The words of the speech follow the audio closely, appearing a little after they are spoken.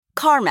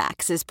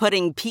CarMax is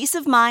putting peace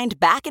of mind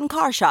back in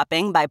car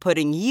shopping by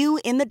putting you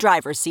in the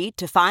driver's seat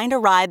to find a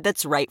ride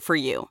that's right for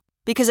you.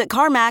 Because at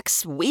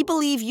CarMax, we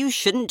believe you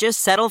shouldn't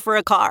just settle for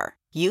a car.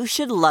 You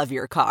should love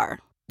your car.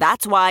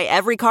 That's why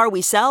every car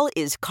we sell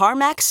is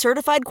CarMax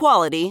certified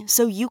quality,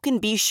 so you can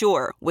be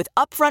sure with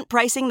upfront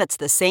pricing that's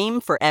the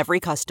same for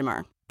every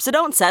customer. So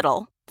don't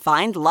settle.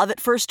 Find love at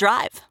first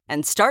drive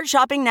and start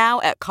shopping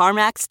now at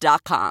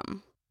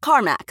CarMax.com.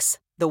 CarMax,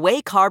 the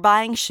way car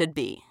buying should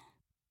be.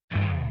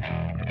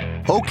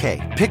 Okay,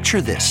 picture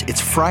this.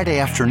 It's Friday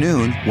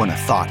afternoon when a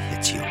thought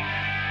hits you.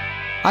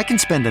 I can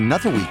spend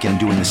another weekend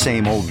doing the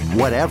same old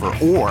whatever,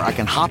 or I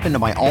can hop into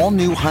my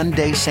all-new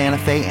Hyundai Santa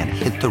Fe and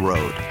hit the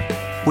road.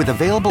 With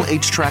available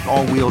H-Track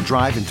all-wheel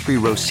drive and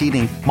 3-row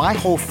seating, my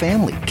whole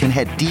family can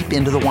head deep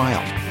into the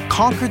wild.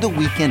 Conquer the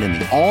weekend in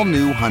the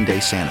all-new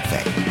Hyundai Santa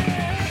Fe.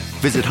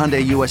 Visit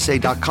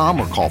HyundaiUSA.com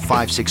or call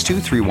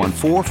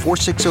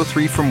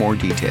 562-314-4603 for more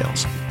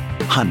details.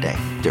 Hyundai,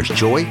 there's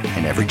joy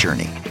in every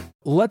journey.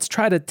 Let's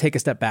try to take a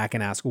step back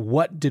and ask,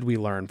 what did we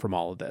learn from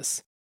all of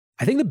this?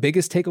 I think the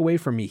biggest takeaway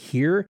for me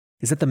here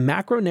is that the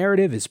macro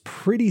narrative is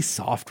pretty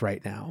soft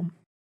right now.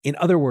 In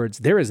other words,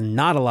 there is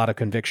not a lot of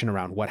conviction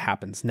around what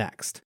happens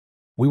next.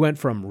 We went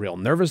from real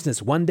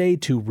nervousness one day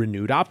to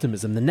renewed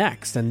optimism the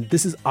next, and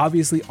this is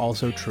obviously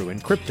also true in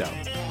crypto.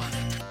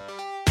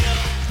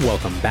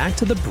 Welcome back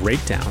to The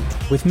Breakdown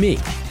with me,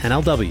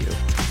 NLW.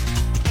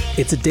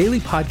 It's a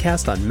daily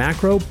podcast on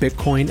macro,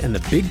 Bitcoin, and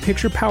the big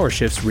picture power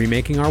shifts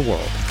remaking our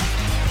world.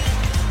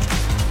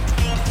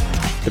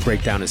 The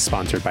Breakdown is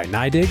sponsored by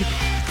NYDIG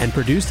and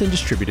produced and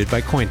distributed by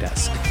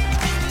CoinDesk.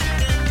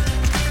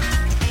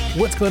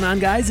 What's going on,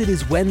 guys? It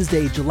is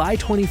Wednesday, July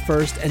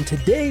 21st, and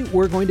today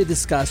we're going to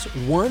discuss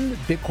 1,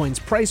 Bitcoin's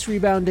price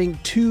rebounding,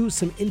 2,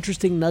 some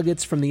interesting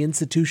nuggets from the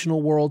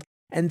institutional world,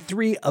 and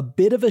 3, a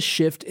bit of a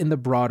shift in the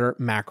broader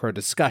macro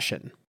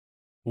discussion.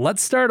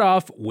 Let's start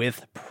off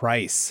with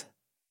price.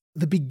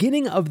 The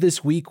beginning of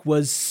this week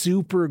was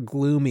super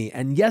gloomy,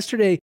 and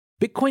yesterday,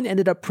 Bitcoin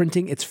ended up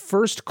printing its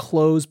first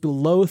close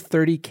below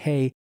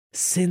 30K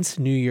since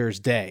New Year's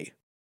Day.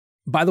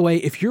 By the way,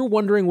 if you're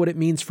wondering what it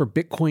means for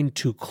Bitcoin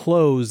to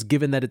close,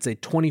 given that it's a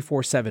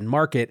 24/7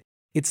 market,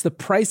 it's the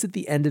price at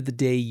the end of the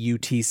day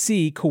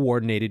UTC,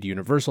 Coordinated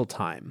Universal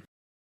Time.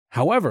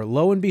 However,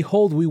 lo and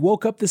behold, we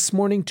woke up this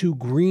morning to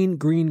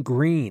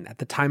green. At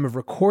the time of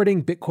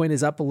recording, Bitcoin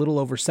is up a little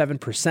over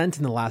 7%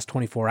 in the last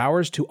 24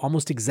 hours to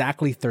almost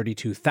exactly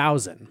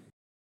 32,000.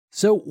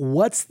 So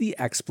what's the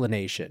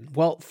explanation?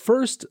 Well,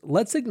 first,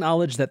 let's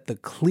acknowledge that the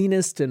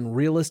cleanest and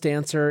realist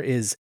answer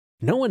is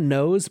no one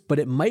knows, but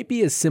it might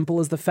be as simple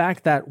as the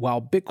fact that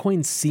while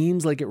Bitcoin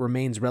seems like it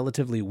remains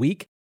relatively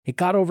weak, it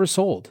got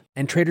oversold,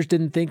 and traders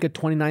didn't think a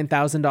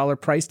 $29,000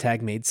 price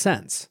tag made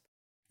sense.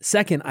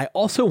 Second, I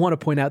also want to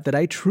point out that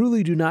I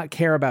truly do not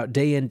care about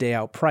day in, day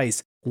out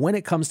price when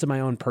it comes to my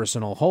own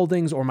personal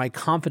holdings or my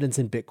confidence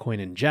in Bitcoin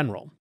in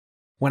general.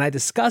 When I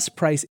discuss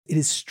price, it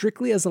is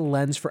strictly as a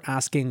lens for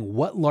asking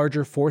what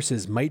larger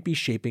forces might be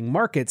shaping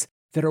markets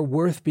that are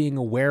worth being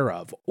aware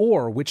of,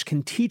 or which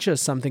can teach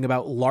us something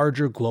about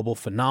larger global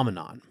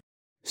phenomenon.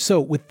 So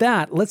with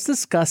that, let's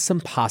discuss some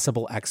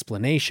possible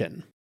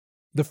explanation.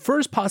 The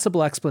first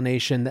possible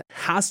explanation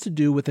has to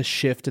do with a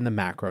shift in the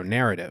macro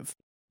narrative.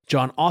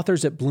 John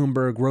Authers at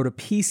Bloomberg wrote a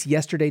piece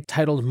yesterday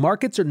titled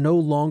 "Markets are no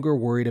longer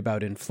worried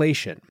about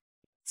inflation."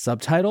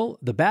 Subtitle: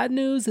 The bad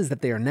news is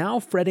that they are now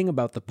fretting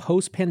about the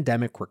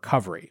post-pandemic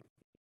recovery.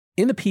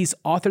 In the piece,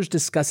 Authers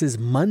discusses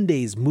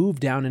Monday's move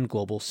down in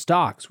global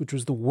stocks, which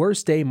was the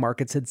worst day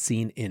markets had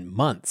seen in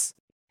months.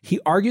 He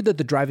argued that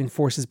the driving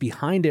forces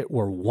behind it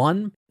were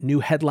 1, new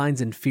headlines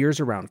and fears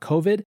around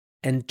COVID,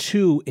 and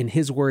 2, in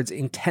his words,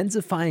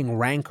 intensifying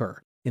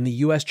rancor in the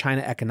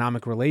US-China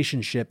economic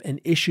relationship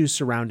and issues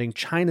surrounding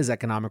China's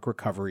economic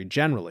recovery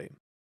generally.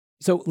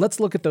 So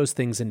let's look at those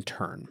things in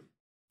turn.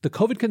 The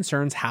COVID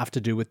concerns have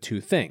to do with 2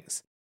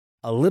 things.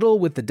 A little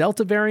with the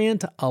Delta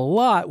variant, a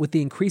lot with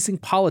the increasing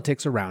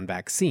politics around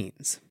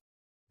vaccines.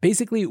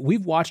 Basically,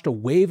 we've watched a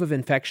wave of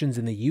infections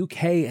in the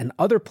UK and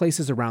other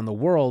places around the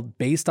world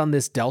based on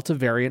this Delta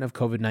variant of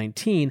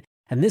COVID-19,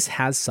 and this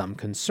has some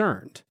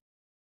concern.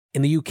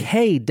 In the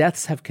UK,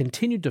 deaths have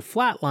continued to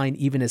flatline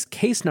even as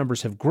case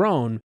numbers have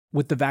grown,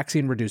 with the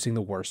vaccine reducing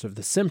the worst of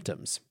the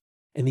symptoms.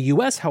 In the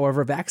US,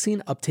 however,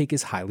 vaccine uptake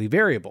is highly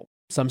variable.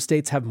 Some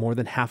states have more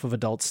than half of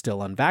adults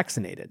still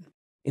unvaccinated.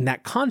 In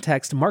that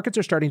context, markets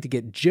are starting to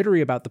get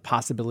jittery about the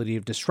possibility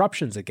of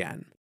disruptions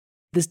again.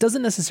 This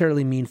doesn't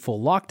necessarily mean full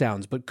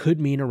lockdowns, but could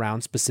mean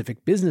around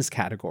specific business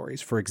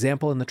categories, for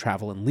example in the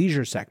travel and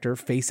leisure sector,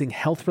 facing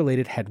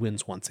health-related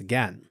headwinds once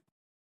again.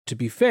 To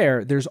be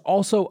fair, there's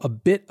also a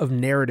bit of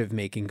narrative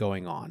making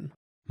going on.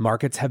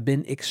 Markets have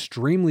been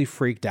extremely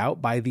freaked out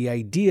by the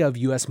idea of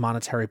US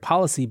monetary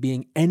policy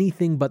being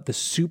anything but the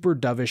super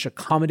dovish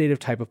accommodative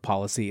type of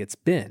policy it's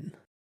been.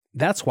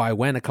 That's why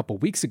when a couple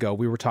weeks ago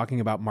we were talking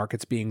about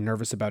markets being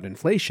nervous about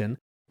inflation,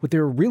 what they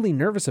were really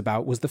nervous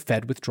about was the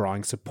Fed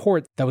withdrawing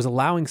support that was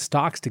allowing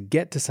stocks to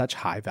get to such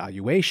high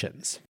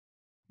valuations.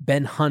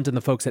 Ben Hunt and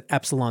the folks at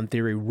Epsilon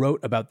Theory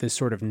wrote about this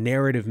sort of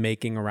narrative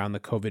making around the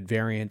COVID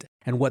variant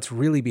and what's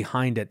really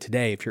behind it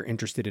today if you're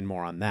interested in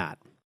more on that.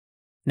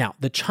 Now,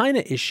 the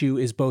China issue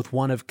is both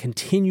one of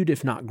continued,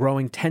 if not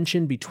growing,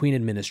 tension between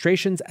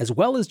administrations, as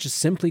well as just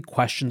simply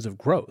questions of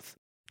growth.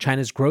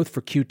 China's growth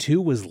for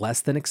Q2 was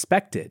less than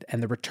expected,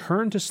 and the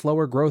return to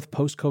slower growth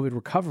post-COVID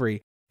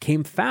recovery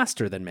came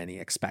faster than many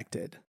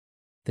expected.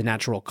 The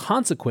natural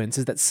consequence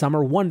is that some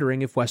are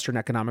wondering if Western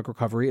economic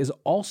recovery is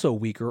also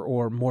weaker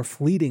or more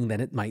fleeting than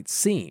it might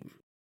seem.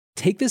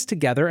 Take this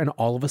together, and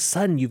all of a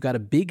sudden you've got a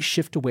big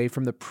shift away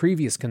from the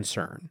previous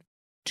concern.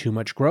 Too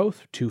much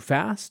growth, too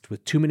fast,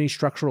 with too many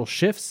structural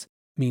shifts,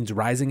 means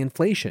rising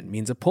inflation,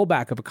 means a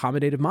pullback of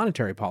accommodative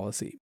monetary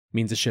policy,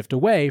 means a shift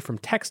away from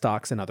tech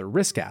stocks and other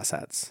risk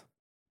assets.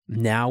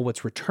 Now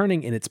what's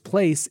returning in its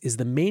place is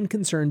the main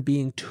concern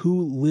being too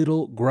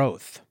little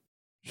growth.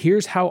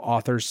 Here's how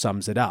Authors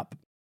sums it up.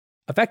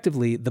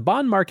 Effectively, the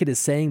bond market is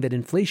saying that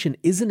inflation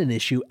isn't an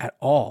issue at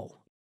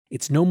all.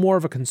 It's no more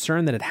of a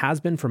concern than it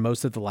has been for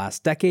most of the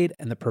last decade,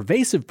 and the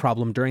pervasive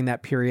problem during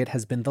that period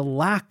has been the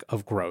lack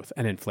of growth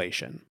and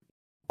inflation.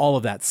 All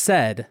of that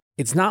said,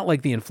 it's not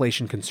like the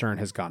inflation concern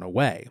has gone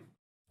away.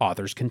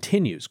 Authors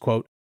continues,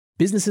 quote,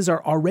 businesses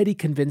are already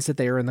convinced that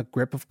they are in the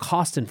grip of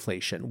cost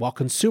inflation, while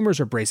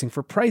consumers are bracing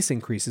for price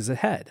increases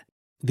ahead.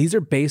 These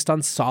are based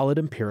on solid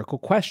empirical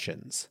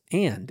questions,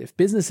 and if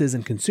businesses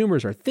and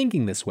consumers are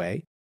thinking this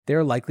way, they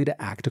are likely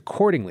to act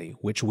accordingly,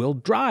 which will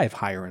drive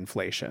higher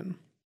inflation.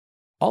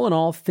 All in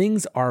all,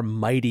 things are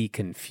mighty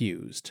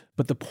confused,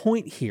 but the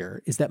point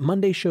here is that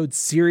Monday showed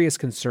serious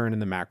concern in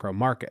the macro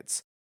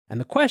markets. And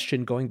the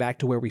question, going back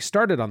to where we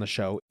started on the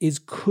show, is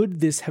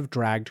could this have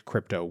dragged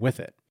crypto with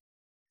it?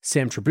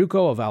 Sam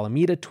Trabucco of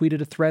Alameda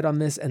tweeted a thread on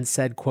this and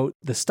said, quote,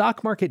 the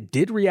stock market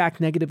did react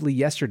negatively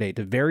yesterday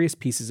to various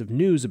pieces of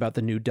news about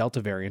the new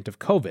Delta variant of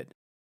COVID.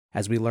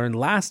 As we learned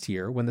last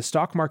year, when the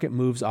stock market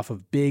moves off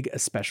of big,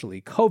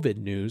 especially COVID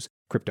news,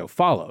 crypto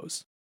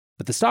follows.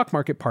 But the stock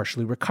market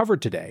partially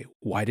recovered today.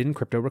 Why didn't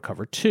crypto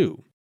recover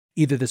too?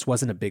 Either this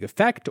wasn't a big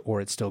effect,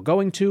 or it's still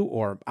going to,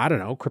 or I don't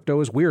know,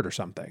 crypto is weird or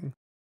something.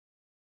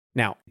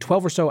 Now,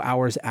 12 or so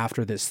hours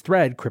after this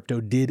thread, crypto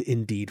did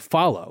indeed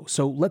follow.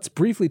 So let's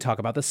briefly talk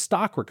about the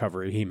stock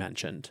recovery he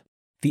mentioned.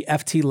 The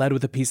FT led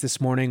with a piece this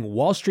morning,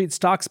 Wall Street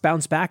stocks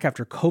bounce back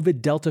after COVID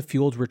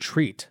Delta-fueled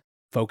retreat.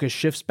 Focus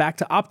shifts back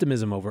to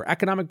optimism over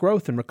economic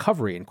growth and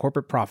recovery in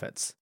corporate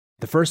profits.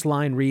 The first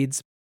line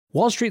reads,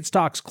 Wall Street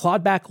stocks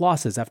clawed back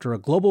losses after a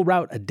global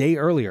rout a day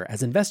earlier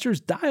as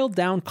investors dialed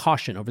down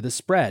caution over the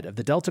spread of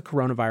the Delta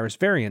coronavirus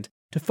variant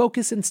to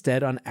focus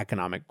instead on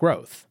economic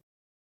growth.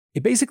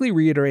 It basically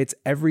reiterates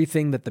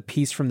everything that the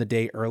piece from the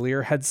day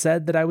earlier had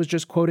said that I was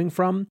just quoting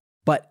from,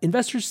 but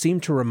investors seem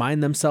to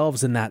remind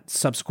themselves in that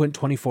subsequent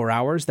 24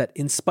 hours that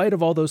in spite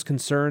of all those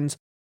concerns,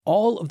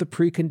 all of the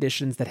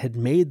preconditions that had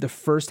made the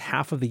first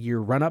half of the year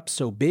run-up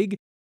so big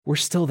were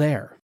still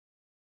there.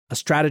 A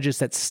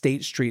strategist at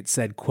State Street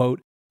said, quote,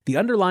 the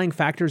underlying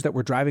factors that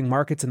were driving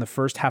markets in the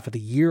first half of the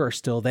year are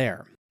still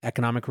there.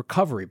 Economic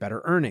recovery,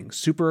 better earnings,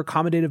 super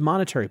accommodative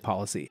monetary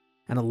policy,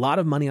 and a lot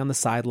of money on the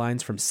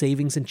sidelines from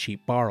savings and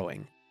cheap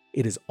borrowing.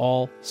 It is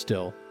all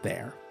still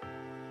there.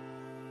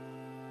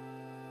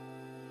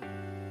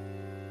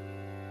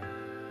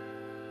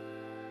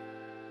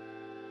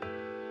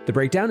 The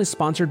Breakdown is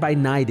sponsored by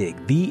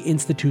NYDIG, the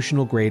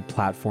institutional-grade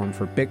platform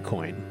for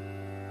Bitcoin.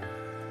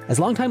 As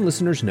longtime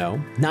listeners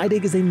know,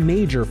 NYDIG is a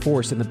major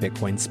force in the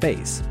Bitcoin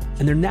space,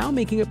 and they're now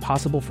making it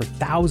possible for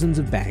thousands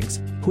of banks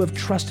who have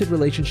trusted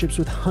relationships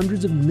with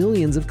hundreds of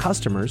millions of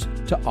customers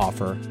to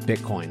offer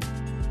Bitcoin.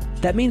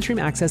 That mainstream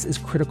access is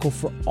critical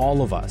for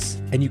all of us,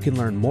 and you can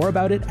learn more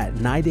about it at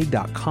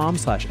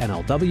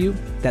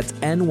NYDIG.com/NLW. That's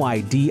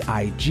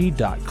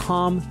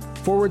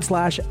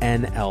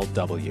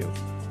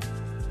NYDIG.com/NLW.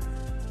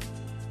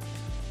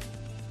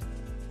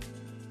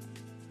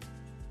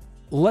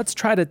 Let's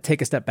try to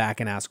take a step back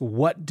and ask,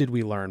 what did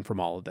we learn from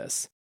all of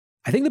this?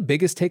 I think the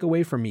biggest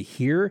takeaway from me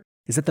here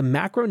is that the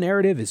macro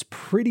narrative is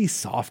pretty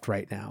soft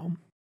right now.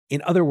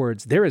 In other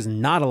words, there is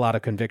not a lot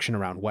of conviction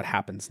around what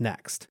happens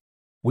next.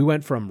 We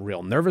went from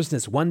real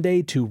nervousness one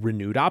day to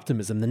renewed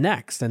optimism the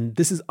next, and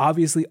this is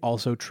obviously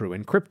also true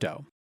in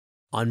crypto.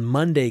 On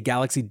Monday,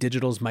 Galaxy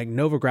Digital's Mike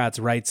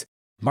Novogratz writes,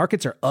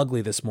 markets are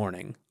ugly this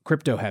morning.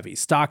 Crypto heavy,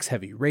 stocks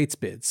heavy, rates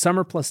bid,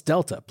 summer plus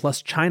Delta,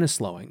 plus China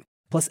slowing.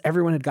 Plus,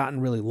 everyone had gotten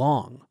really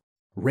long.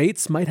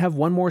 Rates might have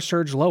one more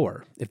surge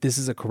lower. If this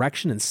is a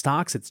correction in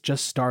stocks, it's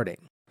just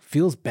starting.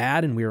 Feels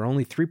bad, and we are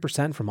only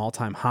 3% from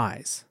all-time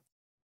highs.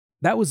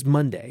 That was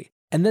Monday.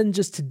 And then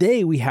just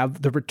today, we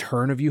have the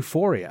return of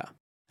euphoria.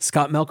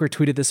 Scott Melker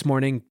tweeted this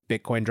morning,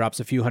 Bitcoin drops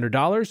a few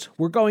 $100s,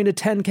 we're going to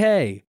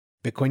 10K.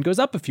 Bitcoin goes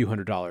up a few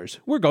 $100s,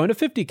 we're going to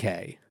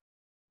 50K.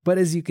 But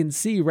as you can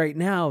see right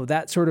now,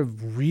 that sort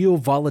of real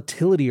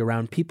volatility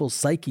around people's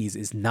psyches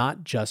is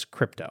not just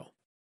crypto.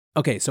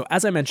 Okay, so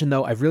as I mentioned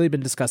though, I've really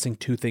been discussing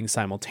two things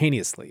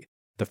simultaneously.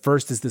 The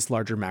first is this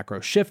larger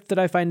macro shift that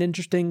I find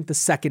interesting. The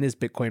second is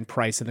Bitcoin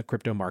price and the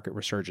crypto market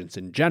resurgence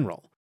in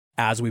general.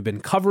 As we've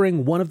been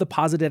covering, one of the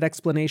positive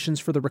explanations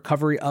for the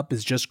recovery up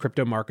is just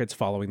crypto markets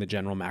following the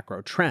general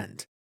macro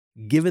trend.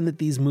 Given that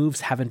these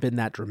moves haven't been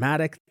that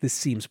dramatic, this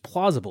seems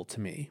plausible to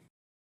me.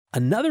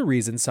 Another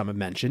reason some have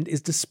mentioned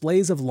is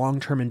displays of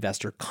long-term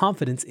investor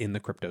confidence in the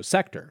crypto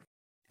sector.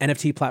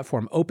 NFT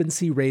platform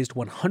OpenSea raised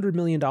 $100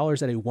 million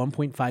at a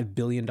 $1.5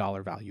 billion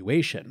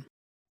valuation.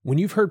 When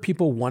you've heard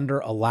people wonder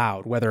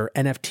aloud whether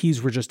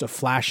NFTs were just a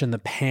flash in the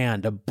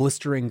pan, a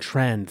blistering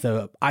trend,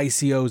 the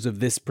ICOs of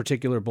this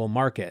particular bull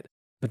market,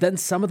 but then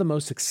some of the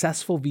most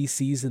successful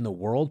VCs in the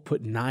world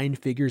put 9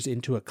 figures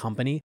into a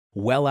company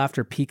well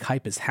after peak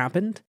hype has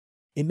happened,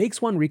 it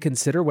makes one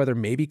reconsider whether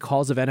maybe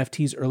calls of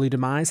NFTs' early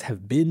demise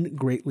have been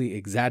greatly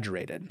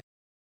exaggerated.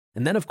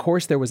 And then, of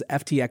course, there was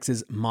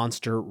FTX's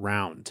monster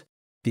round.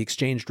 The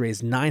exchange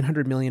raised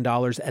 $900 million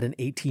at an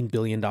 $18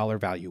 billion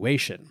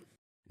valuation.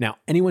 Now,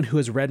 anyone who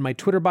has read my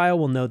Twitter bio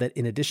will know that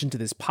in addition to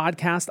this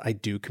podcast, I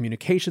do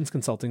communications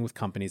consulting with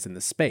companies in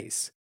the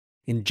space.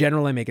 In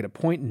general, I make it a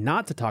point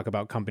not to talk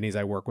about companies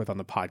I work with on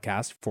the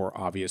podcast for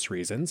obvious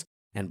reasons,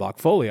 and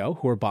Blockfolio,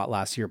 who were bought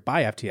last year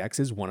by FTX,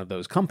 is one of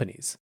those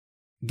companies.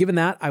 Given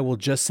that, I will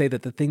just say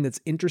that the thing that's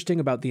interesting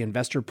about the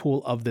investor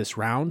pool of this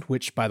round,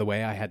 which, by the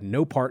way, I had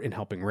no part in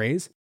helping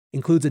raise,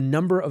 includes a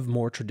number of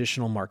more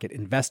traditional market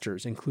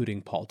investors,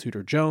 including Paul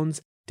Tudor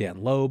Jones,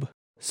 Dan Loeb,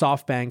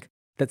 SoftBank,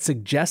 that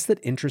suggests that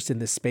interest in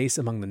this space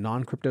among the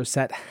non-crypto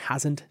set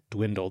hasn't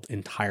dwindled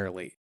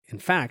entirely. In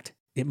fact,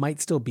 it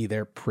might still be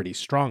there pretty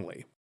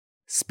strongly.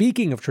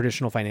 Speaking of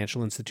traditional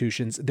financial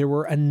institutions, there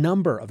were a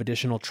number of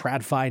additional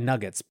TradFi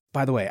nuggets.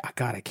 By the way,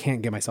 I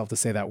can't get myself to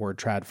say that word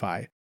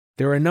TradFi.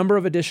 There are a number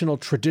of additional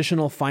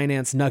traditional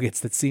finance nuggets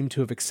that seem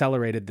to have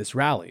accelerated this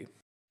rally.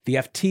 The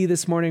FT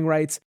this morning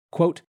writes,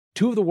 quote,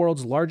 2 of the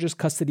world's largest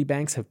custody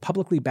banks have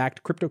publicly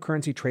backed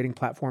cryptocurrency trading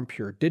platform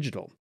Pure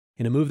Digital,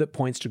 in a move that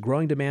points to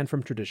growing demand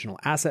from traditional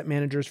asset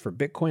managers for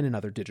Bitcoin and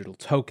other digital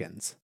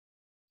tokens.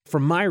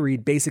 From my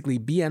read, basically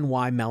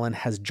BNY Mellon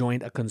has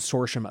joined a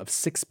consortium of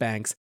 6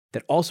 banks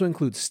that also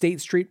includes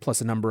State Street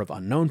plus a number of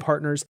unknown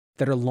partners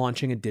that are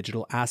launching a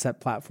digital asset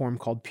platform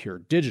called Pure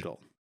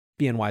Digital.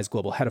 BNY's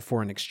global head of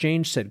foreign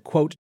exchange said,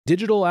 quote,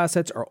 digital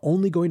assets are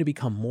only going to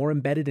become more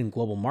embedded in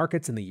global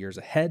markets in the years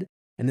ahead,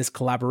 and this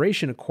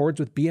collaboration accords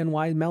with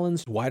BNY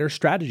Mellon's wider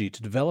strategy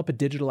to develop a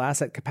digital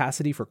asset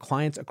capacity for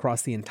clients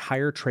across the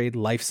entire trade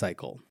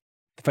lifecycle.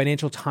 The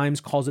Financial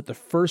Times calls it the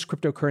first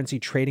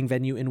cryptocurrency trading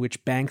venue in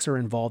which banks are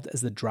involved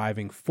as the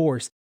driving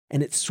force,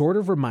 and it sort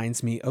of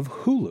reminds me of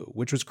Hulu,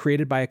 which was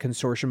created by a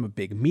consortium of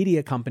big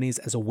media companies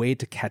as a way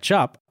to catch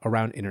up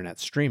around internet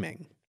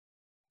streaming.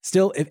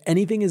 Still, if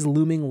anything is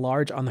looming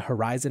large on the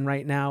horizon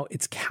right now,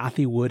 it's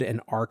Cathie Wood and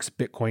ARK's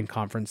Bitcoin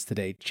conference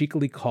today,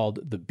 cheekily called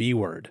the B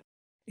Word.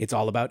 It's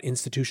all about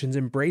institutions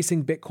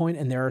embracing Bitcoin,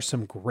 and there are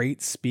some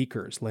great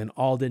speakers, Lynn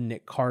Alden,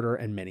 Nick Carter,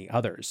 and many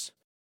others.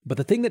 But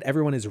the thing that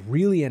everyone is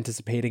really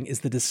anticipating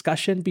is the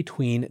discussion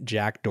between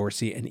Jack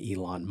Dorsey and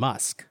Elon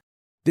Musk.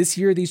 This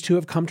year, these two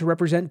have come to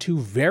represent 2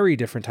 very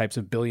different types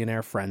of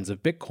billionaire friends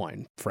of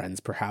Bitcoin, friends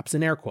perhaps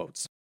in air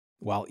quotes.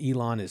 While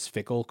Elon is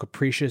fickle,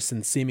 capricious,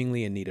 and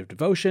seemingly in need of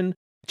devotion,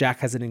 Jack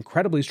has an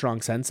incredibly strong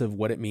sense of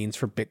what it means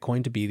for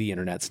Bitcoin to be the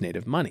internet's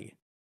native money.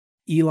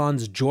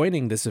 Elon's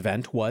joining this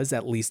event was,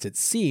 at least it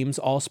seems,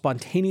 all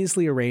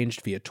spontaneously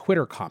arranged via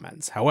Twitter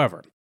comments.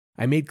 However,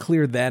 I made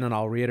clear then, and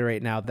I'll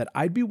reiterate now, that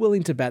I'd be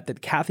willing to bet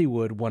that Cathie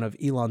Wood, one of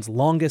Elon's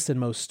longest and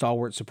most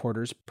stalwart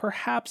supporters,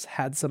 perhaps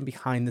had some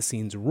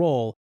behind-the-scenes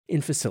role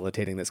in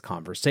facilitating this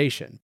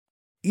conversation.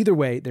 Either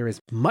way, there is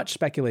much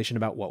speculation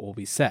about what will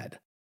be said.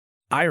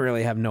 I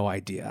really have no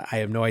idea. I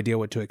have no idea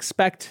what to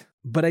expect,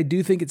 but I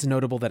do think it's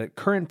notable that at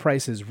current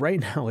prices right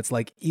now, it's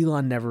like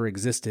Elon never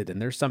existed,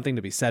 and there's something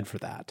to be said for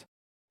that.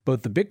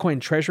 Both the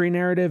Bitcoin treasury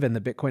narrative and the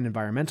Bitcoin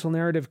environmental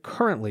narrative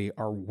currently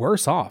are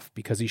worse off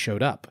because he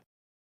showed up.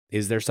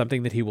 Is there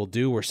something that he will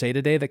do or say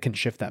today that can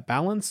shift that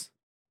balance?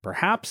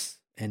 Perhaps,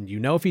 and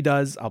if he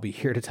does, I'll be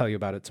here to tell you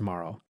about it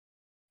tomorrow.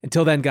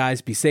 Until then,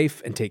 guys, be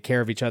safe and take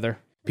care of each other.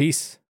 Peace.